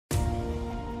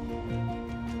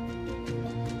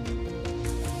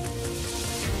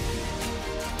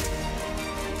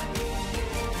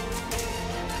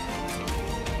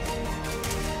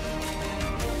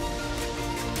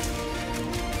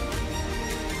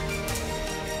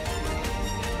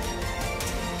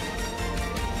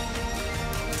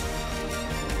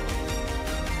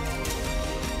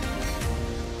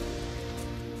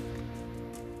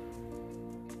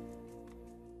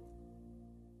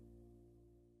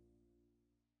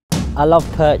I love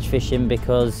perch fishing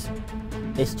because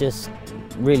it's just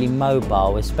really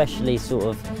mobile, especially sort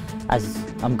of as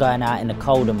I'm going out in the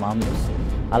colder months.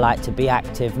 I like to be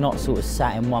active, not sort of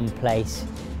sat in one place,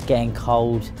 getting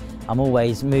cold. I'm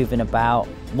always moving about.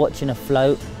 Watching a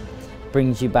float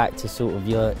brings you back to sort of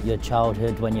your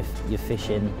childhood when you're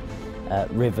fishing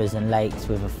rivers and lakes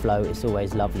with a float. It's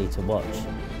always lovely to watch.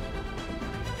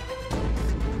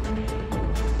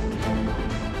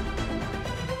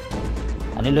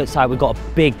 And it looks like we've got a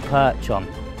big perch on,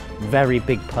 very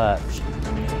big perch.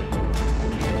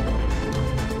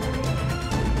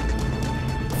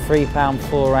 3 pound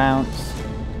 4 ounce.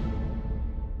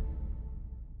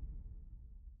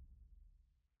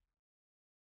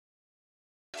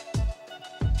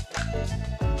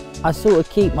 I sort of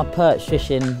keep my perch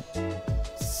fishing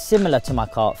similar to my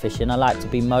carp fishing. I like to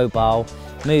be mobile,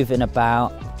 moving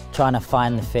about, trying to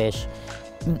find the fish.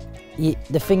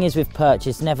 The thing is with perch,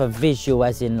 it's never visual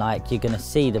as in like you're going to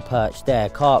see the perch there.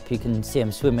 Carp, you can see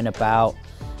them swimming about,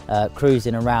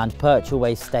 cruising around. Perch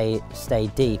always stay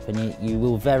deep, and you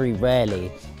will very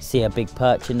rarely see a big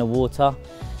perch in the water.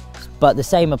 But the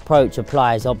same approach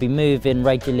applies. I'll be moving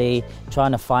regularly,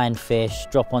 trying to find fish,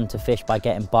 drop onto fish by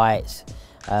getting bites.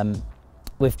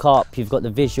 With carp, you've got the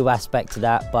visual aspect to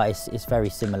that, but it's very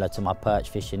similar to my perch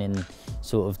fishing in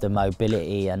sort of the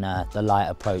mobility and the light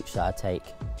approach that I take.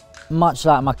 Much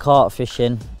like my carp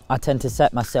fishing, I tend to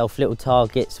set myself little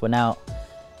targets when out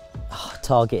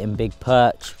targeting big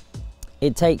perch.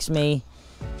 It takes me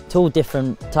to all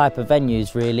different type of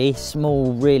venues really,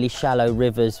 small, really shallow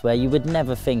rivers where you would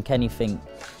never think anything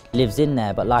lives in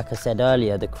there, but like I said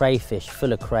earlier, the crayfish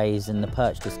full of crays and the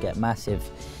perch just get massive.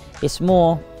 It's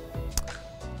more,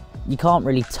 you can't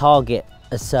really target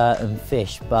a certain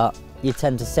fish, but you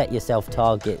tend to set yourself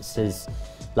targets as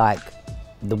like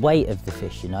the weight of the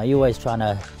fish, you know. You're always trying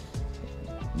to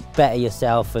better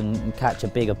yourself and catch a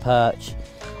bigger perch.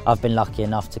 I've been lucky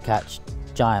enough to catch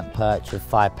giant perch of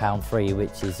 5 pound 3,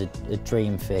 which is a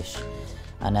dream fish,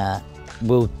 and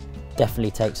will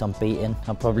definitely take some beating.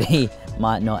 I probably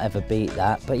might not ever beat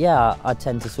that, but yeah, I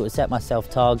tend to sort of set myself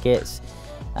targets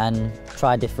and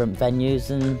try different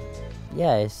venues, and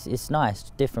yeah, it's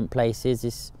nice. Different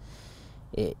places,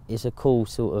 it's a cool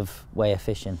sort of way of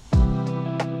fishing.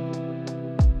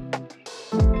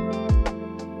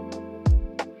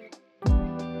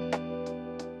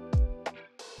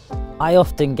 I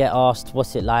often get asked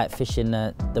what's it like fishing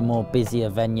the more busier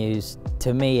venues.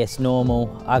 To me, it's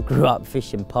normal. I grew up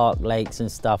fishing park lakes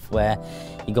and stuff where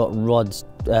you got rods,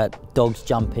 dogs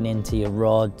jumping into your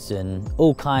rods and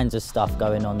all kinds of stuff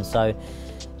going on. So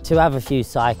to have a few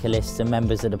cyclists and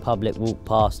members of the public walk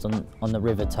past on the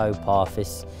river towpath,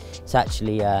 it's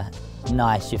actually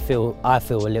nice. I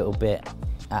feel a little bit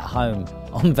at home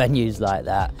on venues like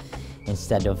that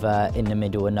instead of in the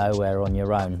middle of nowhere on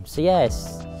your own. So yeah,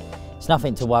 it's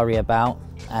nothing to worry about,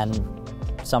 and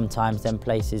sometimes them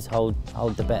places hold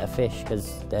the better fish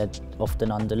because they're often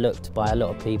underlooked by a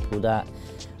lot of people that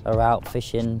are out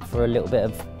fishing for a little bit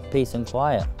of peace and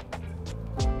quiet.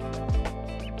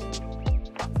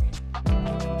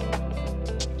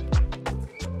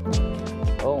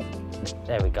 Oh,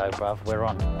 there we go, bruv, we're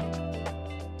on.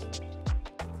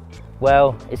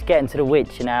 Well, it's getting to the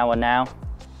witching hour now,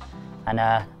 and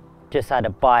just had a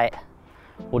bite.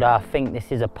 Although I think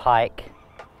this is a pike.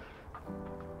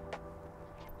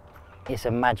 It's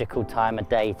a magical time of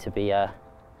day to be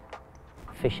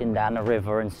fishing down the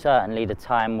river, and certainly the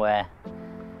time where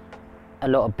a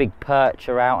lot of big perch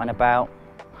are out and about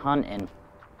hunting.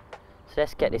 So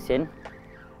let's get this in,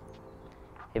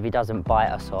 if he doesn't bite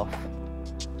us off.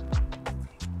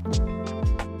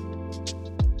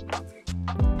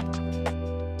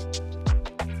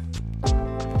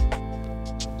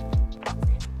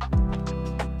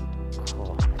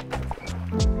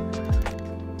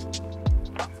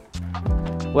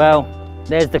 Well,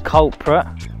 there's the culprit.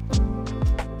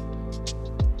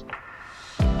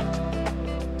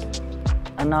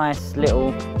 A nice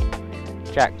little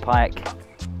jack pike.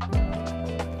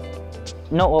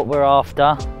 Not what we're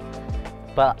after,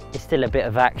 but it's still a bit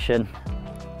of action.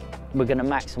 We're going to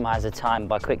maximise the time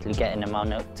by quickly getting them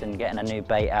unhooked and getting a new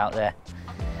bait out there,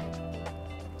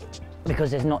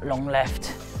 because there's not long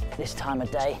left this time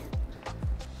of day.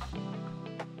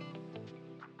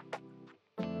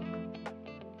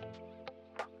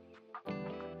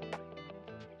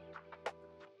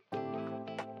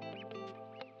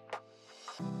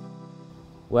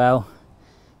 Well,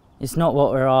 it's not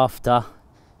what we're after,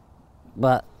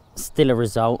 but still a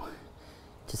result.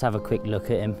 Just have a quick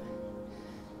look at him,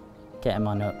 get him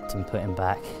unhooked and put him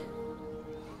back.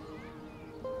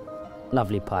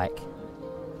 Lovely pike.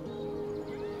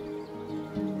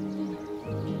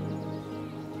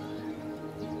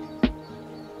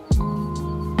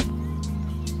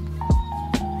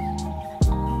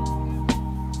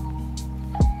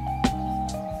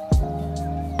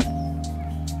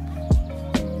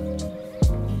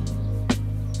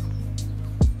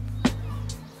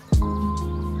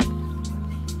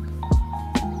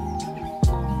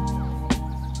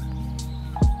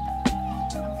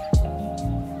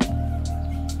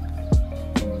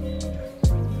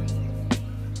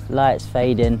 light's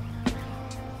fading.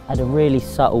 Had a really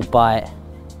subtle bite.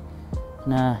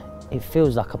 Nah, it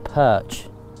feels like a perch.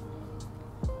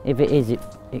 If it is,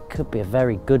 it could be a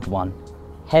very good one.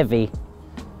 Heavy,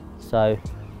 so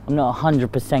I'm not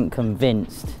 100%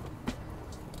 convinced,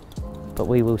 but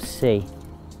we will see.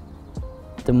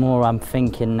 The more I'm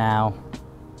thinking now,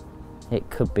 it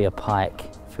could be a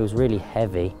pike. Feels really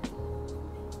heavy.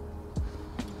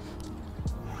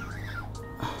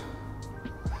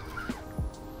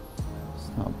 It's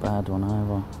not a bad one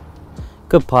either.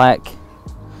 Good pike.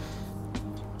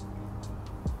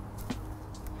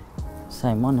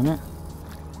 Same one, isn't it?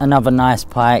 Another nice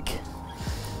pike,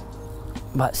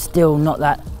 but still not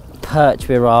that perch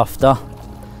we're after.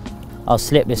 I'll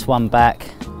slip this one back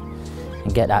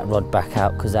and get that rod back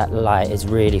out because that light is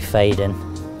really fading.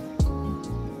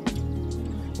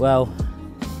 Well,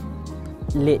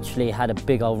 literally had a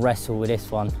big old wrestle with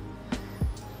this one,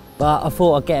 but I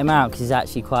thought I'd get him out because he's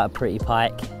actually quite a pretty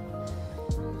pike.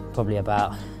 Probably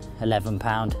about 11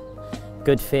 pound.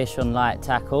 Good fish on light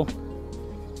tackle.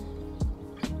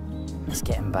 Let's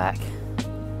get him back.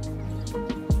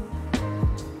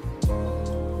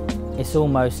 It's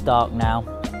almost dark now,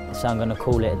 so I'm gonna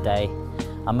call it a day.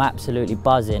 I'm absolutely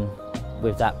buzzing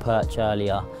with that perch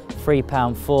earlier.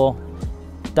 £3.4,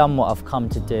 done what I've come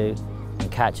to do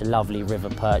and catch a lovely river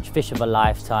perch, fish of a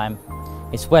lifetime.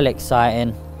 It's well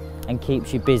exciting and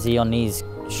keeps you busy on these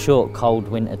short, cold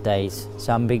winter days.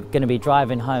 So I'm gonna be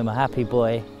driving home a happy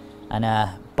boy and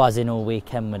buzzing all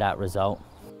weekend with that result.